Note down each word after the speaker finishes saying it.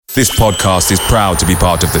This podcast is proud to be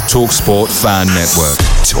part of the TalkSport Fan Network.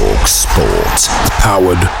 TalkSport.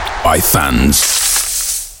 Powered by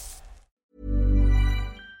fans.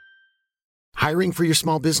 Hiring for your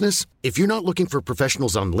small business? If you're not looking for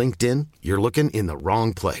professionals on LinkedIn, you're looking in the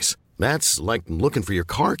wrong place. That's like looking for your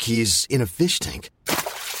car keys in a fish tank.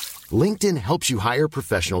 LinkedIn helps you hire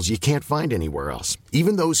professionals you can't find anywhere else,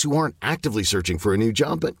 even those who aren't actively searching for a new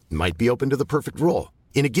job but might be open to the perfect role.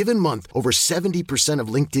 In a given month, over 70% of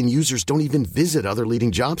LinkedIn users don't even visit other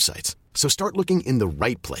leading job sites. So start looking in the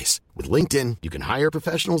right place. With LinkedIn, you can hire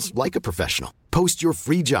professionals like a professional. Post your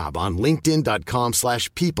free job on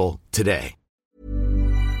linkedin.com/people today.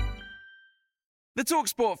 The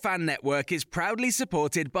TalkSport Fan Network is proudly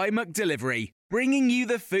supported by McDelivery, bringing you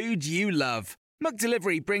the food you love.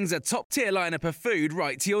 McDelivery brings a top-tier lineup of food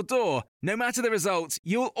right to your door. No matter the result,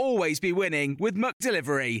 you'll always be winning with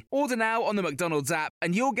McDelivery. Order now on the McDonald's app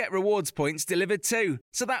and you'll get rewards points delivered too.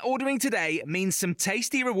 So that ordering today means some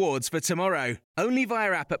tasty rewards for tomorrow. Only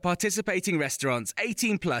via app at participating restaurants.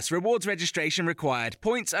 18 plus. Rewards registration required.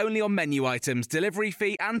 Points only on menu items. Delivery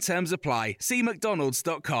fee and terms apply. See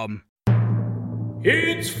mcdonalds.com.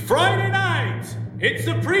 It's Friday night. It's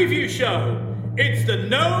the preview show. It's the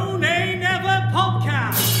No Nay Never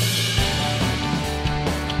podcast.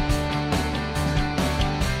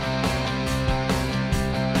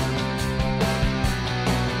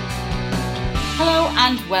 Hello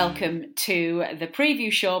and welcome to the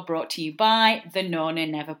preview show brought to you by the No Nay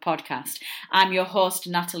Never podcast. I'm your host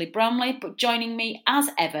Natalie Bromley, but joining me as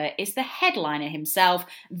ever is the headliner himself,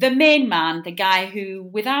 the main man, the guy who,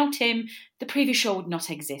 without him, the preview show would not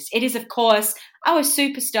exist. It is, of course, our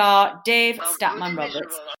superstar, Dave Statman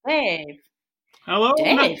Roberts. Dave. Hello,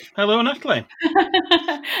 Dave. Hello, Natalie.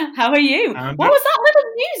 How are you? What was that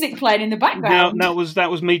little music playing in the background? No, that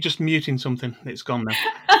was me just muting something. It's gone now.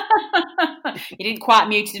 You didn't quite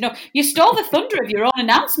mute it enough. You stole the thunder of your own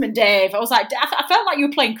announcement, Dave. I was like, I felt like you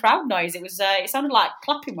were playing crowd noise. It was, it sounded like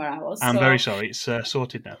clapping where I was. I'm very sorry. It's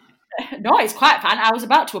sorted now. No, it's quite fun. I was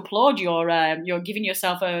about to applaud you're giving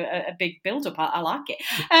yourself a big build-up. I like it.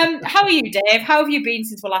 How are you, Dave? How have you been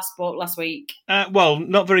since we last spoke last week? Well,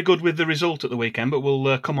 not very good with the result at the weekend, but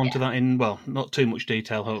we'll come on to that in, well, not too much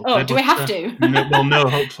detail, hopefully. Oh, do we have to? No,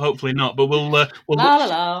 hopefully not. But we'll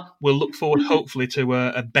look forward, hopefully, to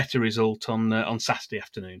a better result on Saturday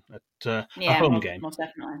afternoon at a home game. Most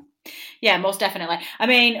definitely. Yeah, most definitely. I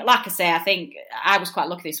mean, like I say, I think I was quite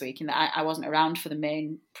lucky this week in that I wasn't around for the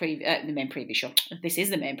main preview show. This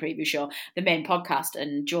is the main preview show, the main podcast,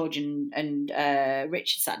 and George and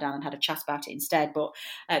Richard sat down and had a chat about it instead. But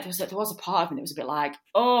there was a part of me that was a bit like,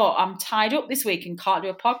 oh, I'm tied up this week and can't do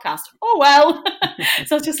a podcast. Oh well.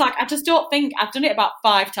 So it's just like, I just don't think I've done it about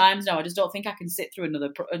 5 times now. I just don't think I can sit through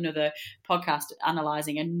another podcast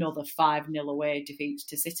analysing another 5-0 away defeat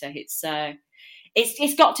to City.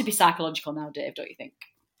 It's got to be psychological now, Dave, don't you think?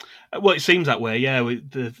 Well, it seems that way, yeah.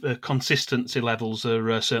 The consistency levels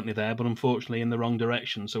are certainly there, but unfortunately in the wrong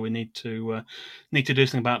direction. So we need to do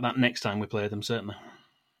something about that next time we play them, certainly.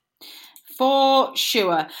 For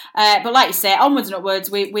sure. But like you say, onwards and upwards,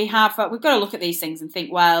 we've got to look at these things and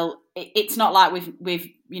think, well, it's not like we've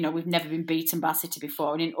never been beaten by City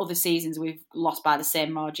before, and in other seasons we've lost by the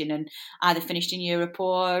same margin and either finished in Europe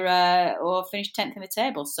or finished 10th in the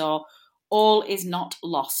table. So all is not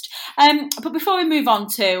lost. But before we move on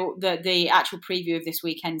to the actual preview of this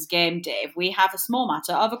weekend's game, Dave, we have a small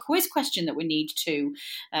matter of a quiz question that we need to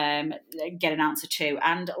get an answer to.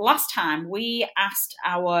 And last time we asked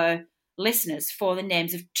our listeners for the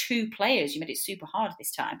names of 2 players. You made it super hard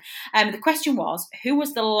this time. The question was, who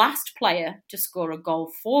was the last player to score a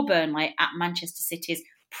goal for Burnley at Manchester City's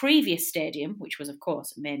previous stadium, which was, of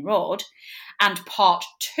course, Main Road? And part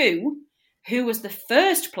 2, who was the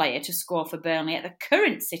first player to score for Burnley at the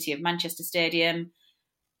current City of Manchester Stadium?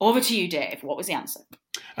 Over to you, Dave. What was the answer?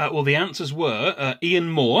 Well, the answers were Ian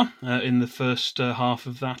Moore in the first half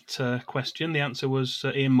of that question. The answer was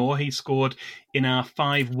Ian Moore. He scored in our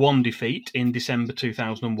 5-1 defeat in December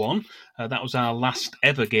 2001. That was our last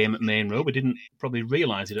ever game at Main Road. We didn't probably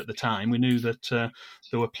realise it at the time. We knew that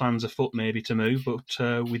there were plans afoot maybe to move,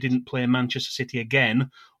 but we didn't play Manchester City again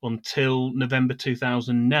until November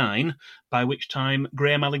 2009, by which time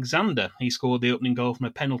Graham Alexander, he scored the opening goal from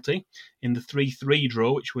a penalty in the 3-3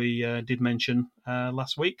 draw, which we did mention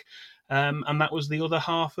last week. And that was the other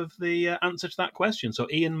half of the answer to that question. So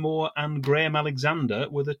Ian Moore and Graham Alexander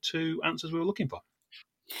were the 2 answers we were looking for.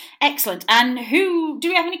 Excellent. And do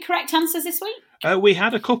we have any correct answers this week? We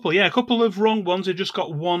had a couple of wrong ones. Who just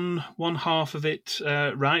got one half of it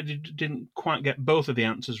right. They didn't quite get both of the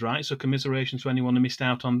answers right, so commiserations to anyone who missed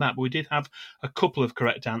out on that. But we did have a couple of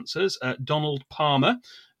correct answers. Donald Palmer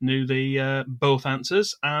knew the both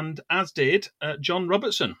answers, and as did John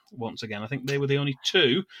Robertson once again. I think they were the only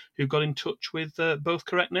two who got in touch with both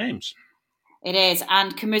correct names. It is,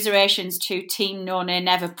 and commiserations to Team No Nay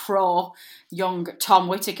Never Pro, young Tom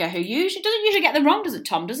Whitaker, who doesn't usually get them wrong,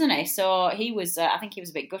 doesn't he? So he was, I think he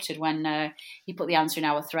was a bit gutted when he put the answer in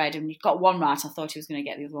our thread, and he got one right. I thought he was going to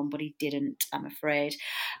get the other one, but he didn't, I'm afraid.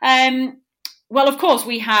 Well, of course,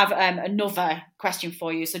 we have another question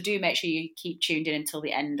for you, so do make sure you keep tuned in until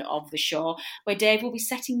the end of the show, where Dave will be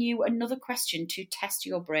setting you another question to test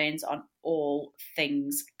your brains on all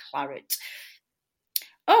things claret.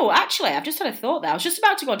 Oh, actually, I've just had a thought there. I was just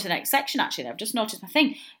about to go on to the next section, actually. I've just noticed my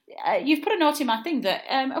thing. You've put a note in my thing that,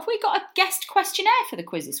 have we got a guest questionnaire for the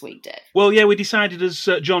quiz this week, Dave? Well, yeah, we decided as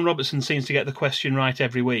John Robertson seems to get the question right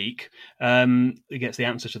every week, he gets the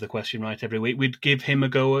answer to the question right every week, we'd give him a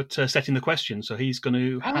go at setting the question. So he's got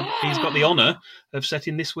the honour of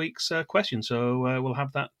setting this week's question. So we'll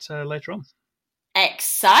have that later on.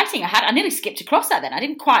 Exciting! I nearly skipped across that. Then I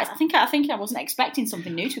didn't quite. I think I wasn't expecting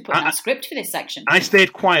something new to put in our script for this section. I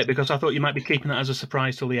stayed quiet because I thought you might be keeping that as a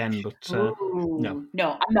surprise till the end. But no,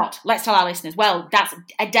 I'm not. Let's tell our listeners. Well, that's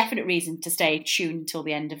a definite reason to stay tuned till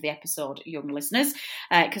the end of the episode, young listeners,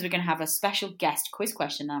 because we're going to have a special guest quiz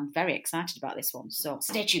question. I'm very excited about this one. So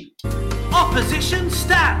stay tuned. Opposition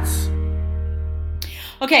stats.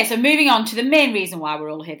 Okay, so moving on to the main reason why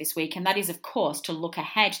we're all here this week, and that is, of course, to look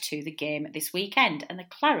ahead to the game this weekend. And the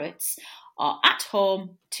Clarets are at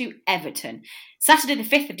home to Everton. Saturday the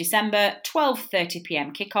 5th of December,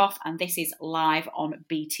 12:30pm kickoff, and this is live on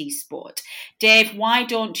BT Sport. Dave, why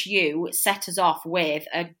don't you set us off with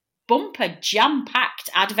a bumper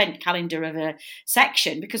jam-packed advent calendar of a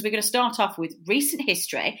section, because we're going to start off with recent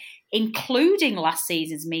history, including last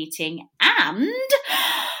season's meeting and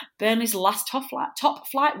Burnley's last top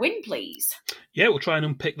flight win, please. Yeah, we'll try and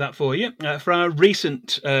unpick that for you. For our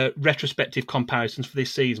recent retrospective comparisons for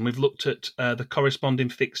this season, we've looked at the corresponding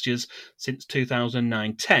fixtures since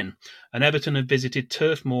 2009-10, and Everton have visited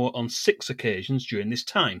Turf Moor on 6 occasions during this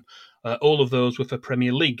time. All of those were for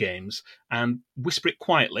Premier League games, and whisper it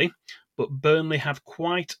quietly, but Burnley have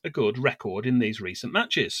quite a good record in these recent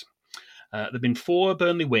matches. There have been 4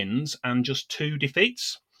 Burnley wins and just 2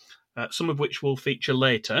 defeats. Some of which will feature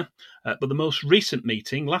later, but the most recent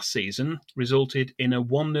meeting last season resulted in a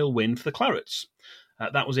 1-0 win for the Clarets.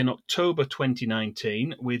 That was in October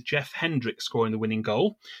 2019, with Jeff Hendrick scoring the winning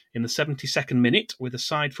goal in the 72nd minute with a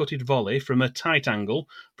side-footed volley from a tight angle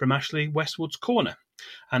from Ashley Westwood's corner.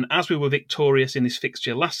 And as we were victorious in this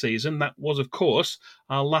fixture last season, that was, of course,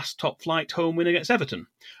 our last top-flight home win against Everton.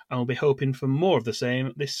 And we'll be hoping for more of the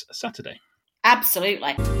same this Saturday.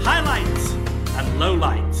 Absolutely. Highlights and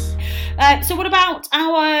lowlights. So what about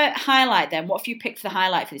our highlight then? What have you picked for the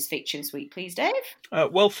highlight for this fixture this week, please, Dave?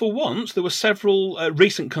 Well, for once, there were several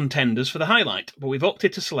recent contenders for the highlight, but we've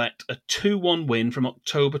opted to select a 2-1 win from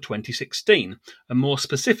October 2016, and more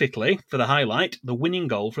specifically, for the highlight, the winning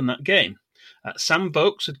goal from that game. Sam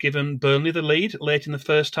Vokes had given Burnley the lead late in the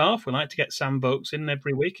first half. We like to get Sam Vokes in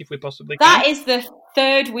every week if we possibly can. That is the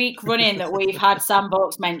 3rd week running that we've had Sam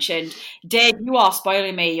Vokes mentioned. Dave, you are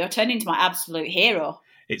spoiling me. You're turning into my absolute hero.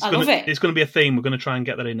 It's going to be a theme. We're going to try and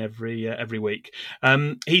get that in every week.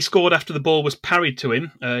 He scored after the ball was parried to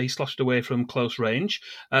him. He sloshed away from close range.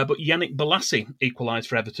 But Yannick Bolasie equalised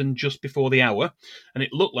for Everton just before the hour, and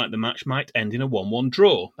it looked like the match might end in a 1-1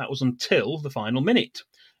 draw. That was until the final minute.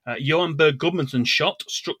 Johan Berg Gudmundsson's shot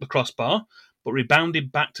struck the crossbar, but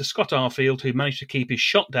rebounded back to Scott Arfield, who managed to keep his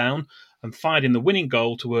shot down and fired in the winning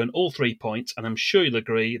goal to earn all 3 points. And I'm sure you'll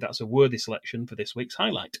agree that's a worthy selection for this week's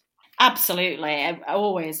highlight. Absolutely.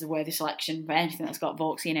 Always a worthy selection for anything that's got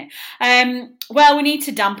Vokes in it. Well, we need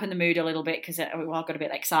to dampen the mood a little bit because we all got a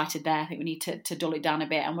bit excited there. I think we need to dull it down a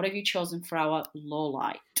bit. And what have you chosen for our low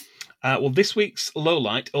light? Well, this week's low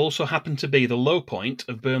light also happened to be the low point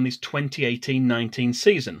of Burnley's 2018-19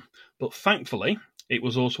 season. But thankfully, it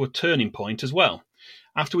was also a turning point as well.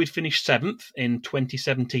 After we'd finished 7th in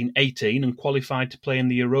 2017-18 and qualified to play in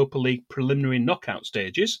the Europa League preliminary knockout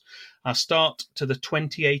stages, our start to the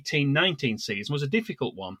 2018-19 season was a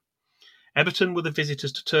difficult one. Everton were the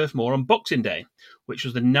visitors to Turf Moor on Boxing Day, which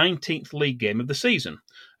was the 19th league game of the season,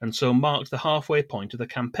 and so marked the halfway point of the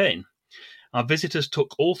campaign. Our visitors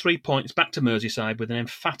took all 3 points back to Merseyside with an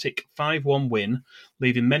emphatic 5-1 win,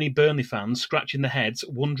 leaving many Burnley fans scratching their heads,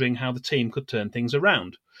 wondering how the team could turn things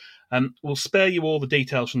around. We'll spare you all the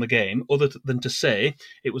details from the game, other than to say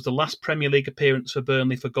it was the last Premier League appearance for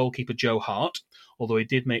Burnley for goalkeeper Joe Hart, although he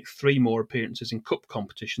did make 3 more appearances in cup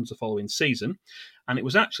competitions the following season, and it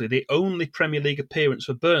was actually the only Premier League appearance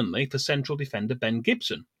for Burnley for central defender Ben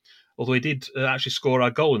Gibson, although he did actually score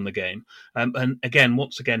our goal in the game. And again,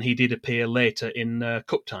 once again, he did appear later in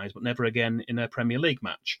cup ties, but never again in a Premier League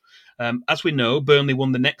match. As we know, Burnley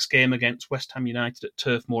won the next game against West Ham United at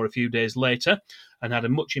Turf Moor a few days later and had a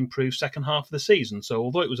much improved second half of the season. So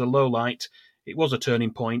although it was a low light, it was a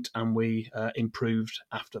turning point, and we improved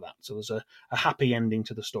after that. So there's a happy ending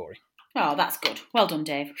to the story. Oh, that's good. Well done,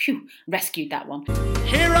 Dave. Phew, rescued that one.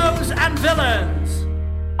 Heroes and villains.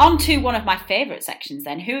 On to one of my favourite sections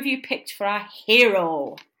then. Who have you picked for our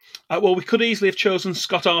hero? Well, we could easily have chosen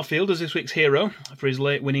Scott Arfield as this week's hero for his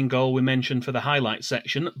late winning goal we mentioned for the highlights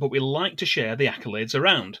section, but we like to share the accolades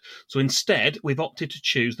around. So instead, we've opted to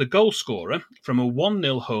choose the goal scorer from a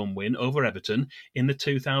 1-0 home win over Everton in the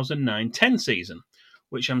 2009-10 season,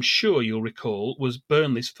 which I'm sure you'll recall was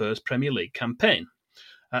Burnley's first Premier League campaign.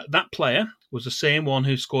 That player was the same one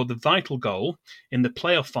who scored the vital goal in the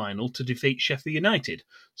playoff final to defeat Sheffield United,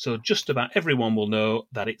 so just about everyone will know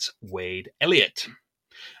that it's Wade Elliott.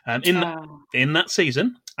 In that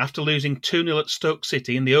season, after losing 2-0 at Stoke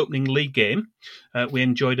City in the opening league game, we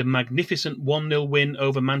enjoyed a magnificent 1-0 win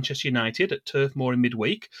over Manchester United at Turf Moor in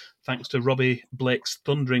midweek, thanks to Robbie Blake's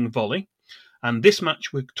thundering volley. And this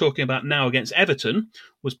match we're talking about now against Everton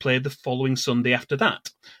was played the following Sunday after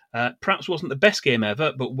that. Perhaps wasn't the best game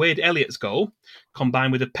ever, but Wade Elliott's goal,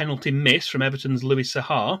 combined with a penalty miss from Everton's Louis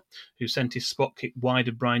Sahar, who sent his spot kick wide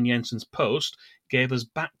of Brian Jensen's post, gave us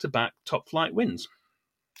back-to-back top-flight wins.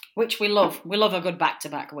 Which we love. We love a good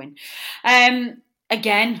back-to-back win.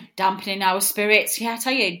 Again, dampening our spirits. Yeah, I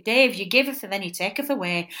tell you, Dave, you giveth and then you taketh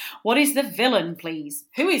away. What is the villain, please?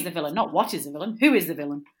 Who is the villain? Not what is the villain. Who is the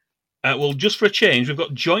villain? Well, just for a change, we've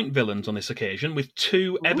got joint villains on this occasion, with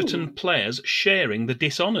 2 Everton players sharing the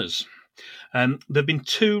dishonours. There have been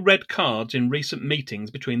 2 red cards in recent meetings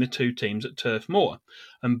between the 2 teams at Turf Moor,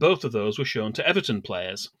 and both of those were shown to Everton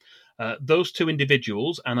players. Those 2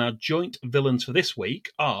 individuals and our joint villains for this week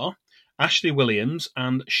are Ashley Williams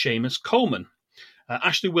and Seamus Coleman.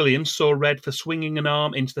 Ashley Williams saw red for swinging an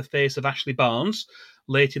arm into the face of Ashley Barnes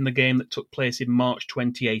late in the game that took place in March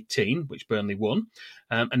 2018, which Burnley won.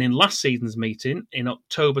 And in last season's meeting, in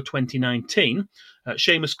October 2019,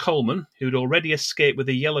 Seamus Coleman, who'd already escaped with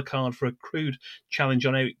a yellow card for a crude challenge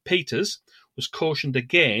on Eric Peters, was cautioned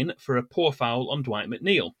again for a poor foul on Dwight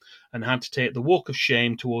McNeil and had to take the walk of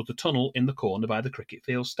shame towards the tunnel in the corner by the cricket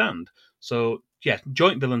field stand. So, yeah,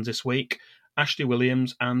 joint villains this week, Ashley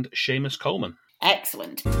Williams and Seamus Coleman.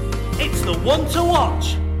 Excellent. It's the one to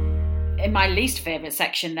watch. In my least favourite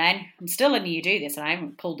section then, I'm still letting you do this and I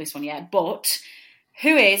haven't pulled this one yet, but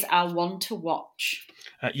who is our one to watch?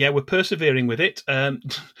 We're persevering with it.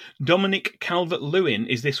 Dominic Calvert-Lewin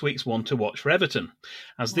is this week's one to watch for Everton.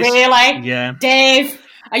 Really? Yeah. Dave,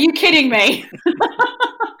 are you kidding me?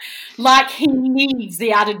 Like he needs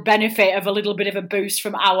the added benefit of a little bit of a boost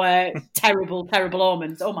from our terrible, terrible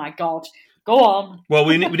omens. Oh my God. Go on. Well,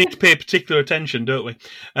 we need to pay particular attention, don't we?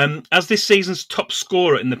 As this season's top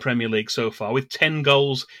scorer in the Premier League so far, with 10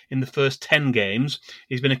 goals in the first 10 games,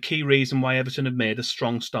 he's been a key reason why Everton have made a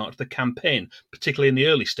strong start to the campaign, particularly in the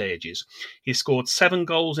early stages. He scored 7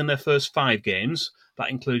 goals in their first 5 games. That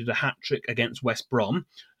included a hat-trick against West Brom,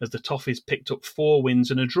 as the Toffees picked up 4 wins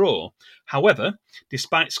and a draw. However,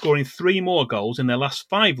 despite scoring 3 more goals in their last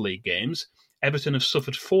 5 league games, Everton have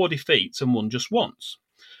suffered 4 defeats and won just once.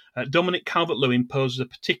 Dominic Calvert-Lewin poses a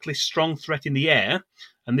particularly strong threat in the air,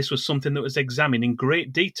 and this was something that was examined in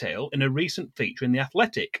great detail in a recent feature in The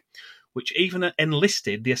Athletic, which even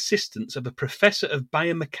enlisted the assistance of a professor of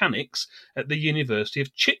biomechanics at the University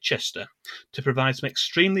of Chichester to provide some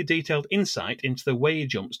extremely detailed insight into the way he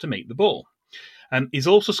jumps to meet the ball. He's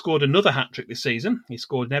also scored another hat-trick this season. He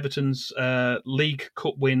scored in Everton's League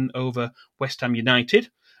Cup win over West Ham United,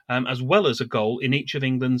 as well as a goal in each of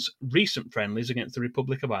England's recent friendlies against the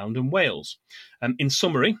Republic of Ireland and Wales. In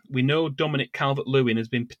summary, we know Dominic Calvert-Lewin has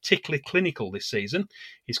been particularly clinical this season.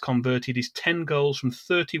 He's converted his 10 goals from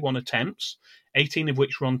 31 attempts, 18 of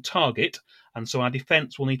which were on target, and so our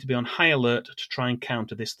defence will need to be on high alert to try and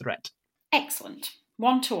counter this threat. Excellent.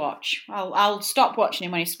 One to watch. I'll stop watching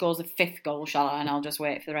him when he scores a 5th goal, shall I? And I'll just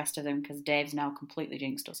wait for the rest of them because Dave's now completely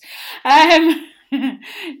jinxed us.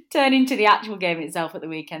 Turning to the actual game itself at the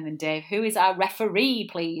weekend then, Dave, who is our referee,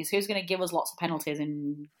 please? Who's going to give us lots of penalties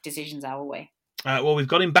and decisions our way? Well, we've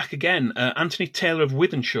got him back again. Anthony Taylor of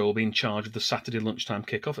Wythenshawe will be in charge of the Saturday lunchtime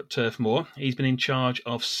kickoff at Turf Moor. He's been in charge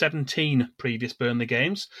of 17 previous Burnley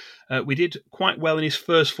games. We did quite well in his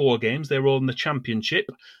first 4 games. They were all in the Championship.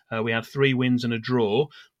 We had 3 wins and a draw.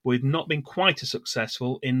 We've not been quite as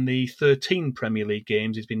successful in the 13 Premier League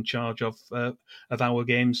games he's been in charge of our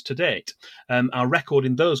games to date. Our record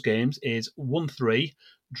in those games is 1-3,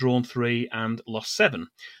 drawn 3 and lost 7.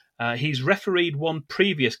 He's refereed one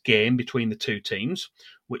previous game between the two teams,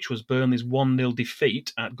 which was Burnley's 1-0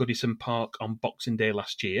 defeat at Goodison Park on Boxing Day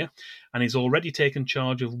last year, and he's already taken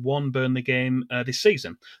charge of one Burnley game this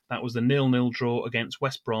season. That was the 0-0 draw against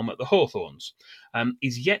West Brom at the Hawthorns.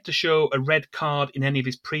 He's yet to show a red card in any of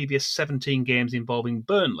his previous 17 games involving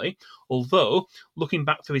Burnley, although, looking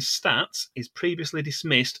back through his stats, he's previously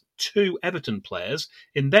dismissed 2 Everton players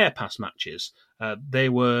in their past matches. They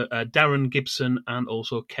were Darren Gibson and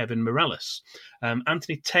also Kevin Morales.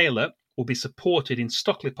 Anthony Taylor will be supported in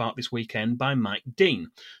Stockley Park this weekend by Mike Dean,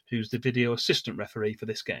 who's the video assistant referee for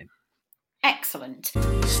this game. Excellent.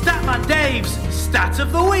 Statman Dave's Stat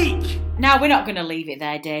of the Week. Now, we're not going to leave it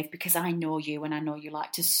there, Dave, because I know you and I know you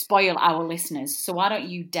like to spoil our listeners. So why don't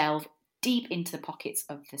you delve deep into the pockets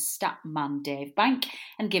of the Statman Dave Bank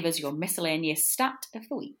and give us your miscellaneous Stat of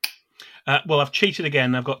the Week. Well, I've cheated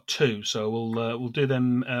again. I've got 2, so we'll do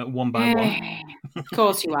them one by one. Of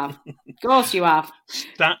course you have. Of course you have.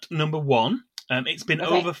 Stat number 1. It's been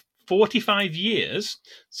over 45 years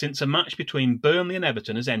since a match between Burnley and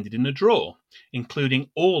Everton has ended in a draw, including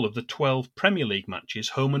all of the 12 Premier League matches,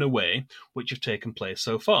 home and away, which have taken place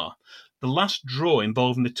so far. The last draw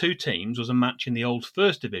involving the two teams was a match in the old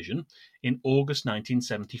First Division in August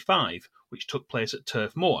 1975, which took place at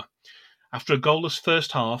Turf Moor. After a goalless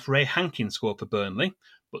first half, Ray Hankins scored for Burnley,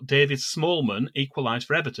 but David Smallman equalised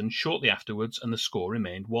for Everton shortly afterwards and the score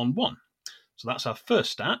remained 1-1. So that's our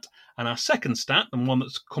first stat. And our second stat, and one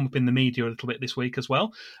that's come up in the media a little bit this week as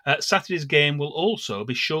well, Saturday's game will also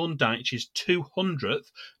be Sean Dyche's 200th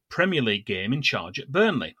Premier League game in charge at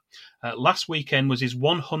Burnley. Last weekend was his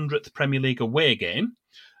 100th Premier League away game,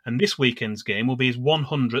 and this weekend's game will be his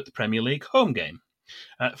 100th Premier League home game.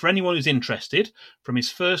 For anyone who's interested, from his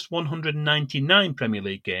first 199 Premier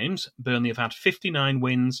League games, Burnley have had 59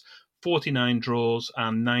 wins, 49 draws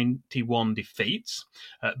and 91 defeats.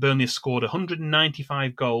 Burnley has scored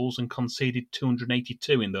 195 goals and conceded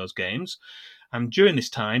 282 in those games. And during this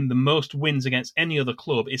time, the most wins against any other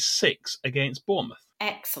club is 6 against Bournemouth.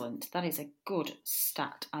 Excellent. That is a good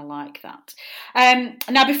stat. I like that.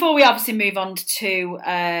 Now, before we obviously move on to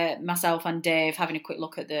myself and Dave having a quick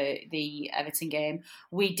look at the Everton game,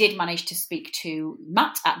 we did manage to speak to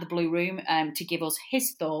Matt at the Blue Room to give us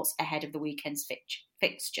his thoughts ahead of the weekend's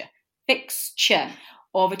fixture.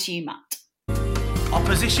 Over to you, Matt.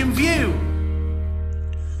 Opposition View.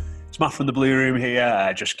 It's Matt from the Blue Room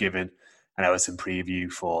here, just giving an Everton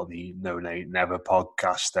preview for the No Nay Never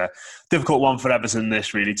podcast. Difficult one for Everton,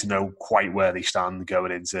 this, really, to know quite where they stand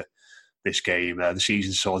going into this game. The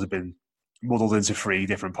season's sort of been muddled into 3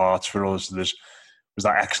 different parts for us. There was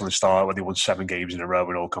that excellent start when they won 7 games in a row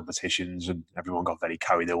in all competitions, and everyone got very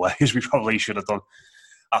carried away, as we probably should have done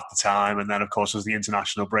at the time. And then, of course, there's the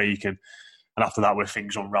international break, and after that, where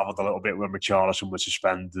things unravelled a little bit when Richarlison was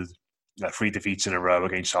suspended, 3 defeats in a row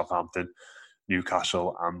against Southampton,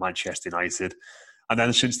 Newcastle and Manchester United. And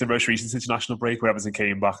then since the most recent international break, where Everton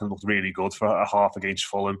came back and looked really good for a half against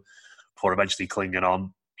Fulham, before eventually clinging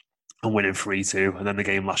on and winning 3-2. And then the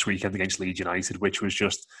game last weekend against Leeds United, which was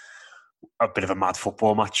just a bit of a mad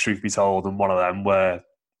football match, truth be told, and one of them where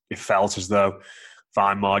it felt as though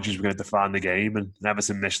fine margins were going to define the game, and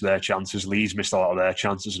Everton missed their chances, Leeds missed a lot of their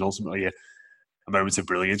chances, and ultimately a moment of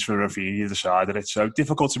brilliance from Rafinha decided it. So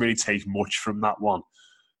difficult to really take much from that one.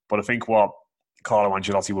 But I think what Carlo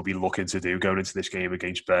Ancelotti will be looking to do going into this game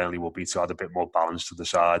against Burnley will be to add a bit more balance to the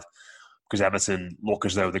side, because Everton look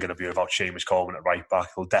as though they're going to be without Seamus Coleman at right back.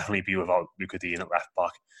 They'll definitely be without Luca Dean at left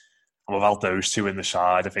back. And without those two in the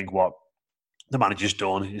side, I think what the manager's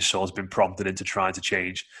done is sort of been prompted into trying to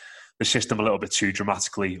change the system a little bit too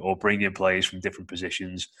dramatically, or bring in players from different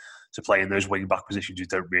positions to play in those wing-back positions who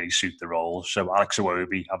don't really suit the roles. So Alex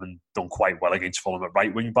Iwobi, having done quite well against Fulham at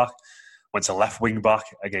right wing-back, went to left wing-back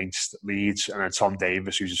against Leeds, and then Tom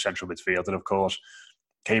Davis, who's a central midfielder, of course,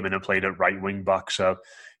 came in and played at right wing-back. So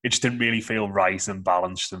it just didn't really feel right and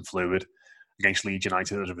balanced and fluid against Leeds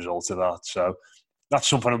United as a result of that. So that's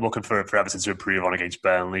something I'm looking for Everton to improve on against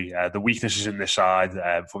Burnley. The weaknesses in this side,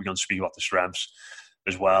 before we go on to speak about the strengths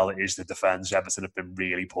as well, is the defence. Everton have been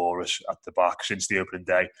really porous at the back since the opening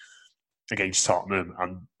day against Tottenham,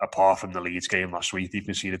 and apart from the Leeds game last week, they've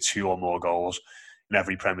conceded 2 or more goals in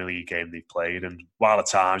every Premier League game they've played. And while at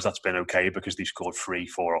times that's been okay because they've scored 3,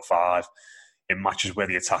 4 or 5, in matches where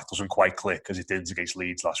the attack doesn't quite click, as it did against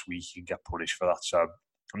Leeds last week, you can get punished for that. So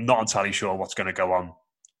I'm not entirely sure what's going to go on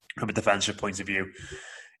from a defensive point of view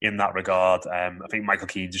in that regard. I think Michael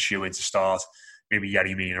Keane's a shoe-in to start. Maybe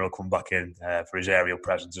Yerry Mina will come back in for his aerial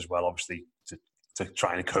presence as well, obviously, to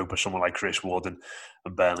try and cope with someone like Chris Wood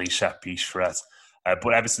and Burnley's set-piece threat.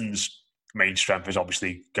 But Everton's main strength is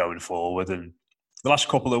obviously going forward. And the last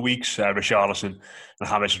couple of weeks, Richarlison and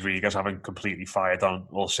James Rodriguez haven't completely fired on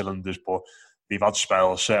all cylinders, but they've had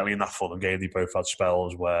spells, certainly in that Fulham game, they both had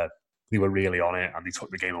spells where they were really on it and they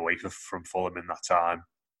took the game away from Fulham in that time.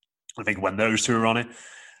 I think when those two are on it,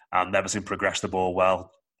 and Everton progressed the ball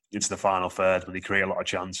well into the final third, when they create a lot of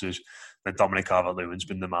chances, then Dominic Calvert-Lewin's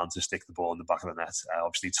been the man to stick the ball in the back of the net.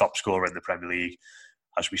 Obviously, top scorer in the Premier League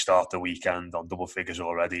as we start the weekend on double figures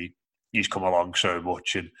already. He's come along so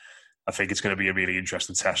much, and I think it's going to be a really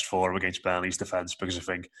interesting test for him against Burnley's defence, because I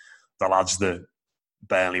think the lads that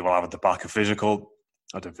Burnley will have at the back are physical.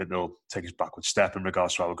 I don't think they'll take his backward step in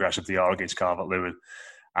regards to how aggressive they are against Calvert-Lewin,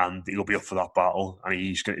 and he'll be up for that battle, and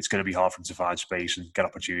it's going to be hard for him to find space and get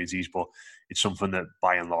opportunities, but it's something that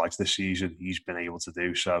by and large this season he's been able to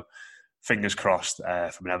do. So fingers crossed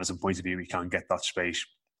from an Everton point of view, he can get that space.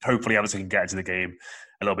 Hopefully Everton can get into the game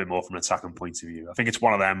a little bit more from an attacking point of view. I think it's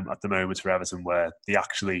one of them at the moment for Everton where they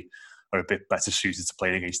actually are a bit better suited to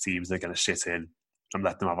playing against teams they're going to sit in and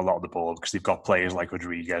let them have a lot of the ball, because they've got players like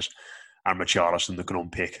Rodriguez and Richarlison that can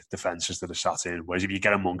unpick defences that are sat in. Whereas if you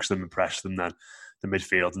get amongst them and press them, then the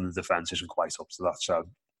midfield and the defence isn't quite up to that. So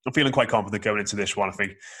I'm feeling quite confident going into this one. I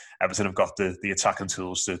think Everton have got the attacking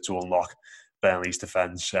tools to unlock Burnley's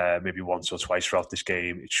defence maybe once or twice throughout this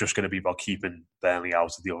game. It's just going to be about keeping Burnley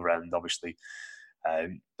out at the other end, obviously.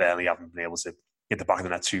 Burnley haven't been able to get the back of the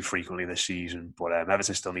net too frequently this season, but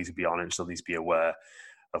Everton still need to be on it and still need to be aware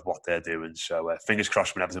of what they're doing. So fingers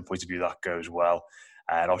crossed from an Everton point of view that goes well.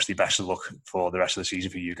 And obviously best of luck for the rest of the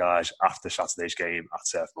season for you guys after Saturday's game at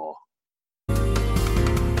Turf Moor.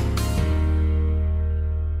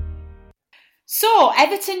 So,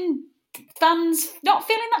 Everton fans not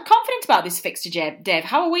feeling that confident about this fixture, Dave.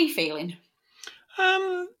 How are we feeling?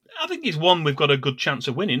 I think it's one we've got a good chance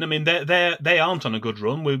of winning. I mean, they aren't on a good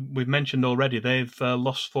run. We've mentioned already they've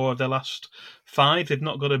lost 4 of their last 5. They've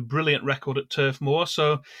not got a brilliant record at Turf Moor,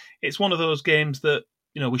 so it's one of those games that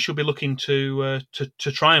we should be looking to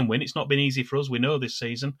try and win. It's not been easy for us, we know, this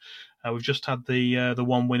season. We've just had the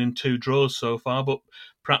 1 win and 2 draws so far, but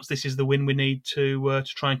perhaps this is the win we need to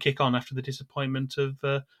try and kick on after the disappointment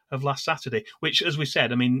of last Saturday. Which, as we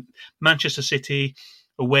said, I mean, Manchester City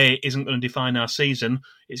away isn't going to define our season.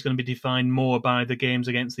 It's going to be defined more by the games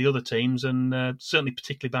against the other teams, and certainly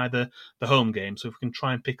particularly by the home games. So if we can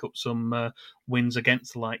try and pick up some wins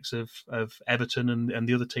against the likes of Everton and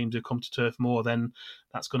the other teams who come to Turf Moor, then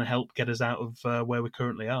that's going to help get us out of where we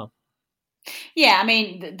currently are. Yeah, I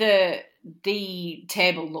mean, the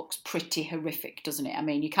table looks pretty horrific, doesn't it? I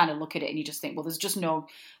mean, you kind of look at it and you just think, well, there's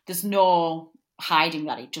no hiding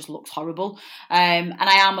that. It just looks horrible. And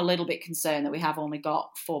I am a little bit concerned that we have only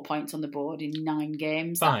got 4 points on the board in 9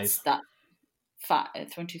 games. 5. That's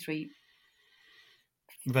 1, 2, 3.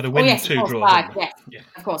 We've had a win and 2 draws. 5, yes, yeah.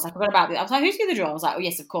 Of course. I forgot about it. I was like, who's the other draw? I was like, oh,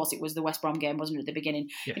 yes, of course, it was the West Brom game, wasn't it, at the beginning?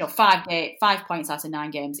 Yes. 5 points out of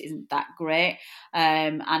 9 games isn't that great.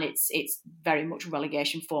 And it's very much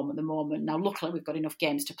relegation form at the moment. Now, luckily, we've got enough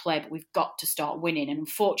games to play, but we've got to start winning. And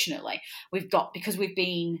unfortunately, because we've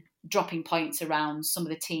been dropping points around some of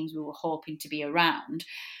the teams we were hoping to be around,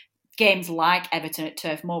 games like Everton at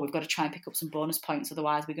Turf Moor, we've got to try and pick up some bonus points,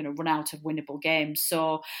 otherwise we're going to run out of winnable games.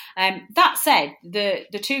 So that said, the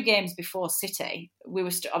 2 games before City, we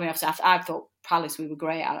were obviously I thought Palace, we were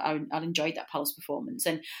great. I enjoyed that Palace performance,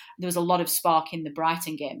 and there was a lot of spark in the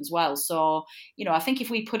Brighton game as well. So I think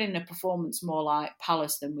if we put in a performance more like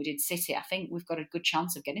Palace than we did City, I think we've got a good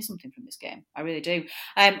chance of getting something from this game. I really do.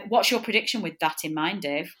 What's your prediction with that in mind,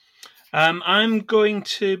 Dave? I'm going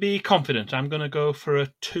to be confident. I'm going to go for a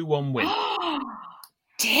 2-1 win.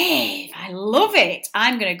 Dave, I love it.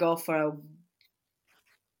 I'm going to go for a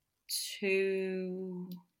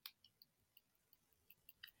 3-1.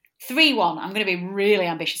 I'm going to be really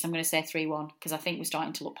ambitious. I'm going to say 3-1 because I think we're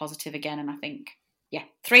starting to look positive again, and I think,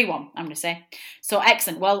 3-1, I'm going to say. So,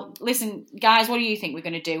 excellent. Well, listen, guys, what do you think we're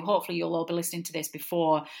going to do? Hopefully you'll all be listening to this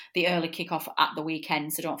before the early kickoff at the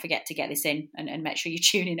weekend, so don't forget to get this in and make sure you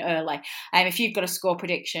tune in early. If you've got a score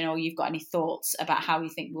prediction or you've got any thoughts about how you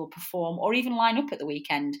think we'll perform or even line up at the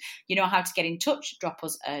weekend, you know how to get in touch. Drop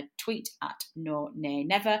us a tweet at No Nay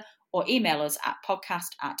Never or email us at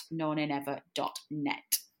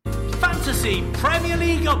podcast@nonaynever.net. Fantasy Premier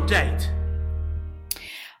League update.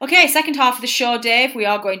 Okay, second half of the show, Dave, we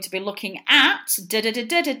are going to be looking at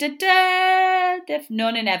the No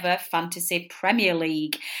Nay Never Fantasy Premier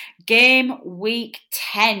League. Game week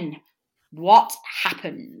 10. What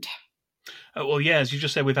happened? Well, yeah, as you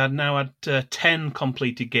just said, we've now had 10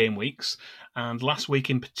 completed game weeks, and last week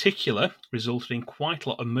in particular resulted in quite a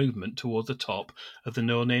lot of movement towards the top of the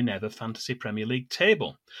No Nay Never Fantasy Premier League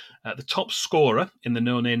table. The top scorer in the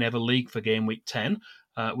No Nay Never League for game week 10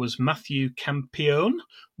 was Matthew Campione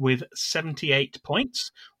with 78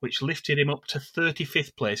 points, which lifted him up to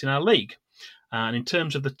 35th place in our league. And in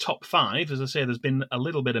terms of the top 5, as I say, there's been a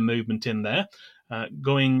little bit of movement in there.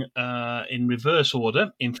 Going in reverse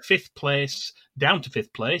order, in 5th place, down to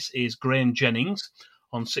 5th place, is Graham Jennings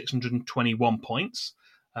on 621 points.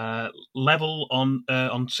 Level on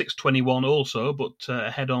 621 also, but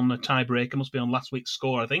ahead on a tiebreaker, must be on last week's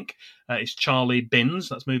score, I think, is Charlie Binns.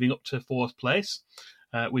 That's moving up to 4th place.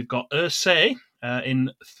 We've got Ursay in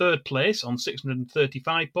 3rd place on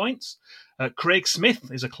 635 points. Craig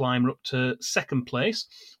Smith is a climber up to 2nd place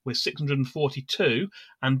with 642.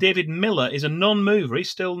 And David Miller is a non-mover. He's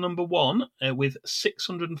still number 1 with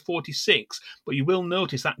 646. But you will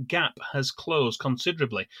notice that gap has closed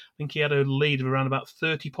considerably. I think he had a lead of around about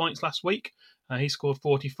 30 points last week. He scored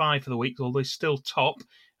 45 for the week, although he's still top.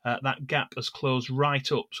 That gap has closed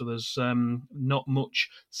right up, so there's not much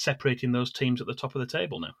separating those teams at the top of the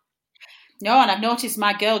table now. No, and I've noticed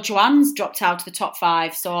my girl Joanne's dropped out of the top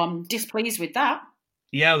 5, so I'm displeased with that.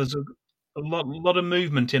 Yeah, there's a lot of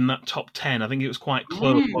movement in that top 10. I think it was quite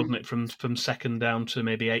close, wasn't it, from 2nd down to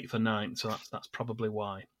maybe 8th or 9th, so that's probably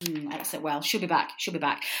why. Excellent. Well, she'll be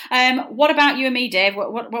back. What about you and me, Dave?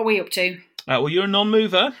 What are we up to? Well, you're a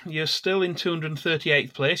non-mover. You're still in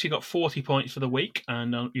 238th place. You got 40 points for the week,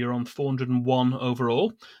 and you're on 401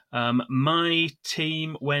 overall. My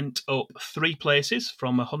team went up 3 places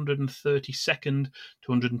from 132nd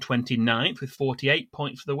to 129th with 48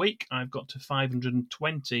 points for the week. I've got to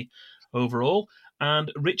 520 overall.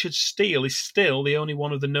 And Richard Steele is still the only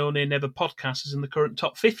one of the No Nay Never podcasters in the current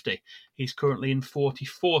top 50. He's currently in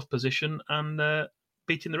 44th position and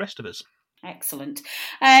beating the rest of us. Excellent.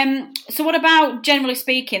 So what about, generally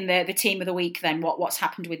speaking, the team of the week then? What's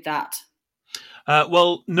happened with that?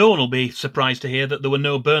 Well, no one will be surprised to hear that there were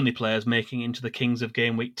no Burnley players making into the Kings of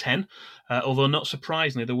Game Week 10, although not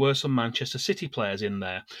surprisingly, there were some Manchester City players in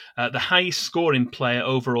there. The highest scoring player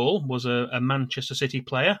overall was a Manchester City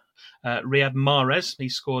player, Riyad Mahrez. He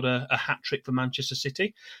scored a hat-trick for Manchester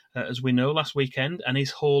City, as we know, last weekend, and his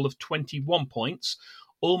haul of 21 points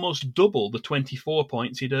almost double the 24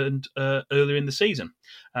 points he'd earned earlier in the season.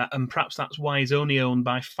 And perhaps that's why he's only owned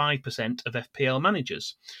by 5% of FPL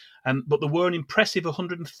managers. But there were an impressive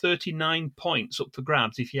 139 points up for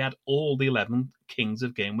grabs if you had all the 11 Kings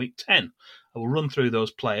of Game Week 10. I will run through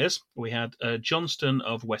those players. We had Johnston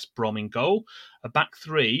of West Brom in goal, a back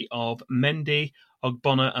 3 of Mendy,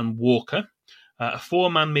 Ogbonna and Walker, a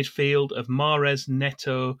 4-man midfield of Mahrez,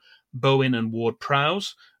 Neto, Bowen and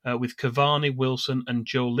Ward-Prowse, with Cavani, Wilson and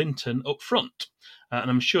Joe Linton up front. And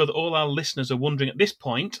I'm sure that all our listeners are wondering at this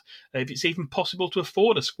point if it's even possible to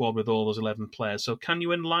afford a squad with all those 11 players. So can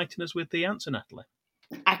you enlighten us with the answer, Natalie?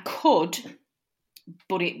 I could,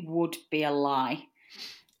 but it would be a lie.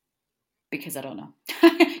 Because I don't know.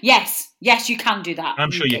 Yes, you can do that. I'm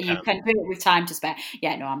sure you can. You can do it with time to spare.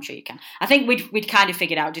 Yeah, no, I'm sure you can. I think we'd kind of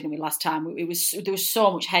figured out, didn't we, last time? There was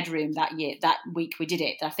so much headroom that week we did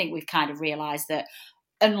it, that I think we've kind of realised that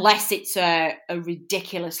unless it's a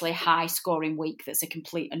ridiculously high scoring week that's a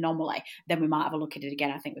complete anomaly, then we might have a look at it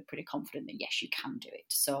again. I think we're pretty confident that yes, you can do it.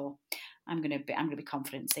 So I'm gonna be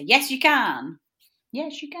confident and say yes, you can.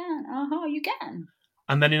 Yes, you can. You can.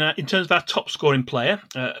 And then in terms of our top scoring player,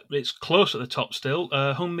 it's close at the top still.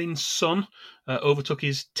 Heung-min Son overtook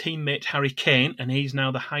his teammate Harry Kane, and he's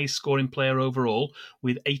now the highest scoring player overall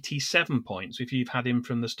with 87 points. If you've had him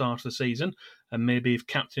from the start of the season and maybe you've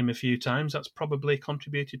capped him a few times, that's probably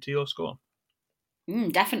contributed to your score.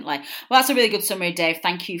 Definitely. Well, that's a really good summary, Dave.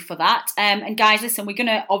 Thank you for that. And guys, listen, we're going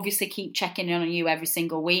to obviously keep checking in on you every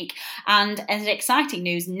single week. And as exciting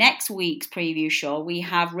news, next week's preview show, we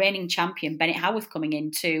have reigning champion Bennett Howarth coming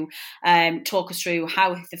in to talk us through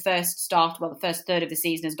how the first third of the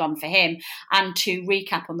season has gone for him, and to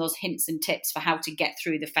recap on those hints and tips for how to get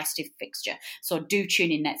through the festive fixture. So do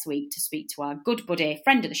tune in next week to speak to our good buddy,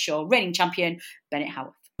 friend of the show, reigning champion Bennett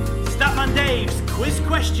Howarth. Statman Dave's quiz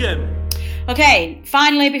question. Okay,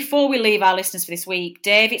 finally, before we leave our listeners for this week,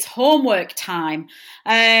 Dave, it's homework time.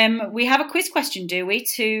 We have a quiz question, do we,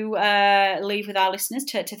 to leave with our listeners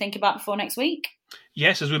to think about before next week?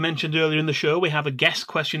 Yes, as we mentioned earlier in the show, we have a guest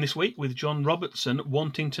question this week with John Robertson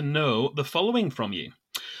wanting to know the following from you.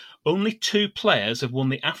 Only 2 players have won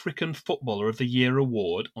the African Footballer of the Year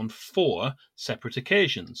award on 4 separate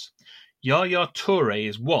occasions. Yaya Toure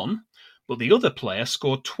is one, but the other player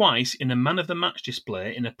scored twice in a man-of-the-match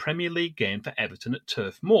display in a Premier League game for Everton at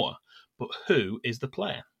Turf Moor. But who is the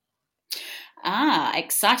player?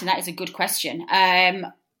 Exciting. That is a good question.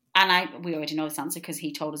 We already know this answer because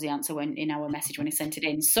he told us the answer in our message when he sent it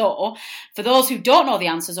in. So, for those who don't know the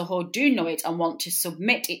answers or who do know it and want to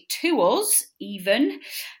submit it to us,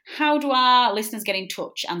 how do our listeners get in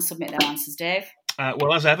touch and submit their answers, Dave?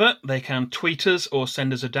 Well, as ever, they can tweet us or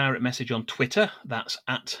send us a direct message on Twitter. That's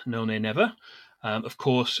 @NoNayNever. Of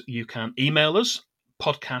course, you can email us,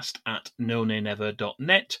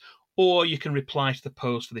 podcast@nonaynever.net, or you can reply to the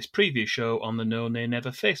post for this preview show on the No Nay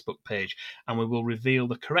Never Facebook page, and we will reveal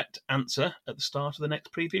the correct answer at the start of the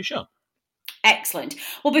next preview show. Excellent.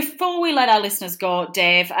 Well, before we let our listeners go,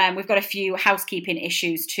 Dave, we've got a few housekeeping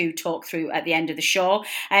issues to talk through at the end of the show.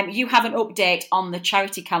 You have an update on the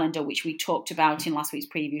charity calendar, which we talked about in last week's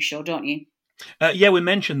preview show, don't you? Yeah, we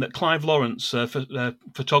mentioned that Clive Lawrence,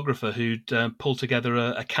 photographer who'd pulled together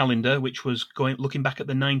a calendar which was looking back at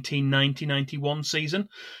the 1990-91 season.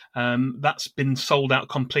 That's been sold out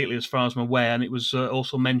completely as far as I'm aware, and it was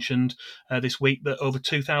also mentioned this week that over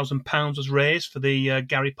 £2,000 was raised for the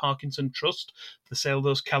Gary Parkinson Trust for the sale of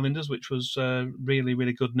those calendars, which was really,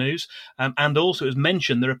 really good news. And also it was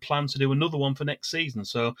mentioned there are plans to do another one for next season.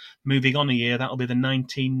 So moving on a year, that'll be the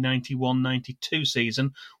 1991-92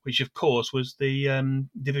 season, which of course was the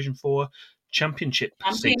Division 4 Championship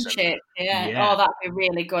season. Yeah. Oh, that'd be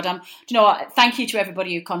really good. Do you know what? Thank you to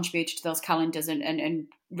everybody who contributed to those calendars and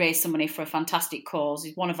raised some money for a fantastic cause.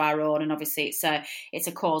 It's one of our own, and obviously it's a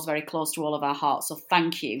cause very close to all of our hearts. So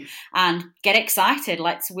thank you, and get excited.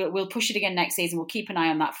 We'll push it again next season. We'll keep an eye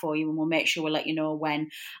on that for you, and we'll make sure we'll let you know when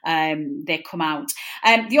they come out.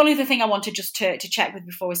 The only other thing I wanted just to check with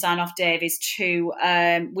before we sign off, Dave, is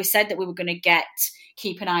we said that we were going to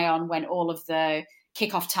keep an eye on when all of the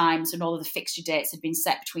kick-off times and all of the fixture dates had been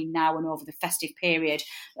set between now and over the festive period,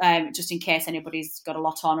 just in case anybody's got a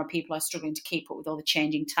lot on or people are struggling to keep up with all the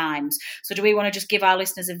changing times. So do we want to just give our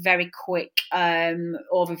listeners a very quick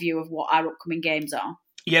overview of what our upcoming games are?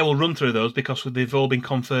 Yeah, we'll run through those because they've all been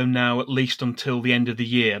confirmed now at least until the end of the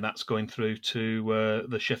year. That's going through to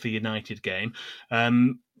the Sheffield United game.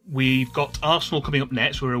 We've got Arsenal coming up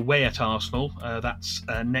next. We're away at Arsenal. That's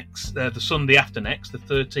the Sunday after next, the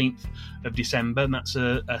 13th of December, and that's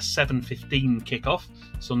a 7:15 kickoff,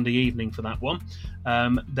 Sunday evening for that one.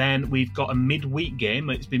 Then we've got a midweek game.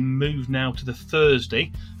 It's been moved now to the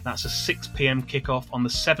Thursday. That's a 6 p.m. kickoff on the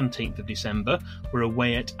 17th of December. We're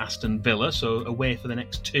away at Aston Villa, so away for the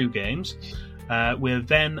next 2 games. We're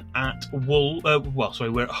then at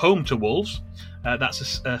we're at home to Wolves. That's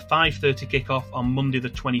a 5:30 kickoff on Monday the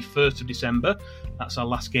 21st of December. That's our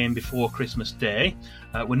last game before Christmas Day.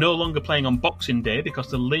 We're no longer playing on Boxing Day because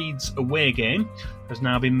the Leeds away game has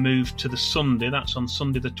now been moved to the Sunday. That's on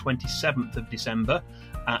Sunday the 27th of December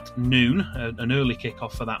at noon, an early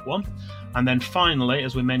kickoff for that one. And then finally,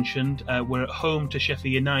 as we mentioned, we're at home to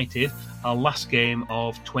Sheffield United, our last game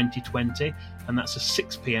of 2020, and that's a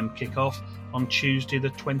 6 p.m. kickoff on Tuesday the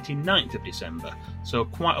 29th of December. So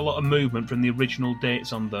quite a lot of movement from the original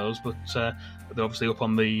dates on those, but they're obviously up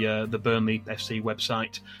on the Burnley FC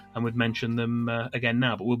website, and we've mentioned them again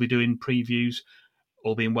now. But we'll be doing previews,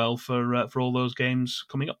 all being well, for all those games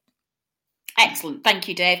coming up. Excellent. Thank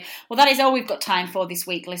you, Dave. Well, that is all we've got time for this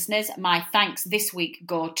week, listeners. My thanks this week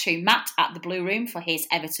go to Matt at the Blue Room for his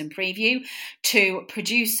Everton preview, to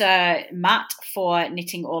producer Matt for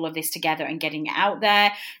knitting all of this together and getting it out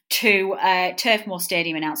there, to Turf Moor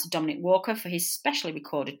Stadium announcer Dominic Walker for his specially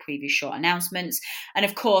recorded preview short announcements, and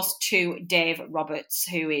of course to Dave Roberts,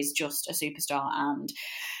 who is just a superstar and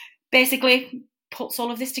basically puts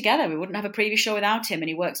all of this together. We wouldn't have a preview show without him, and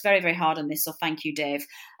he works very, very hard on this, so thank you, Dave.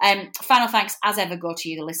 Final thanks, as ever, go to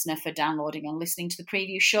you, the listener, for downloading and listening to the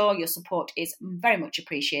preview show. Your support is very much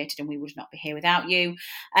appreciated, and we would not be here without you.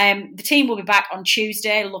 The team will be back on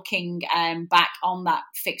Tuesday, looking back on that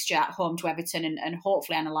fixture at home to Everton and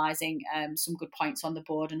hopefully analysing some good points on the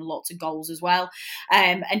board and lots of goals as well.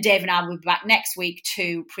 And Dave and I will be back next week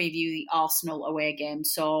to preview the Arsenal away game,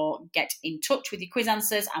 so get in touch with your quiz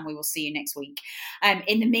answers, and we will see you next week.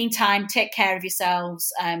 In the meantime, take care of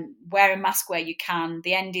yourselves, wear a mask where you can.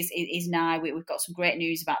 The end is nigh. We've got some great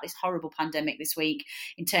news about this horrible pandemic this week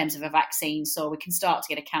in terms of a vaccine, so we can start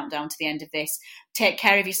to get a countdown to the end of this. take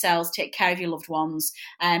care of yourselves, take care of your loved ones.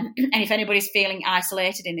 And if anybody's feeling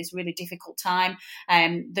isolated in this really difficult time,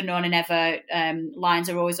 the No Nay Never lines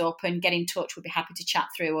are always open. Get in touch. We'll be happy to chat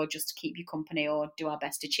through or just to keep you company or do our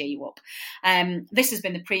best to cheer you up. This has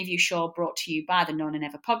been the preview show brought to you by the No Nay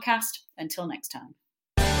Never podcast. Until next time.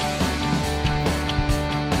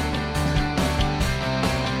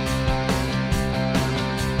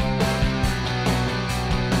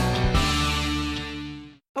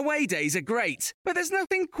 Away days are great, but there's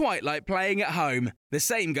nothing quite like playing at home. The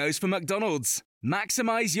same goes for McDonald's.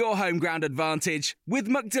 Maximise your home ground advantage with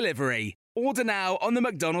McDelivery. Order now on the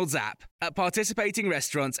McDonald's app. At participating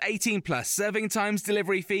restaurants, 18 plus, serving times,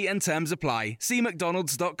 delivery fee and terms apply. See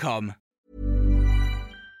mcdonalds.com.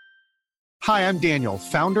 Hi, I'm Daniel,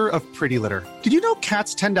 founder of Pretty Litter. Did you know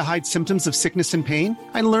cats tend to hide symptoms of sickness and pain?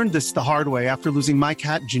 I learned this the hard way after losing my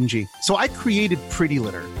cat, Gingy. So I created Pretty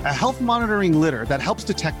Litter, a health monitoring litter that helps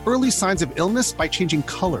detect early signs of illness by changing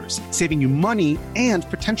colors, saving you money and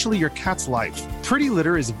potentially your cat's life. Pretty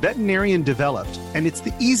Litter is veterinarian developed, and it's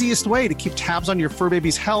the easiest way to keep tabs on your fur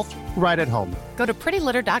baby's health right at home. Go to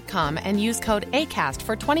prettylitter.com and use code ACAST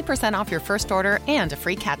for 20% off your first order and a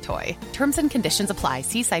free cat toy. Terms and conditions apply.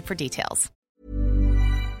 See site for details.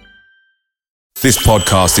 This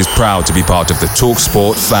podcast is proud to be part of the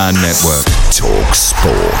TalkSport Fan Network.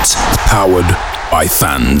 TalkSport. Powered by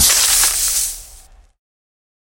fans.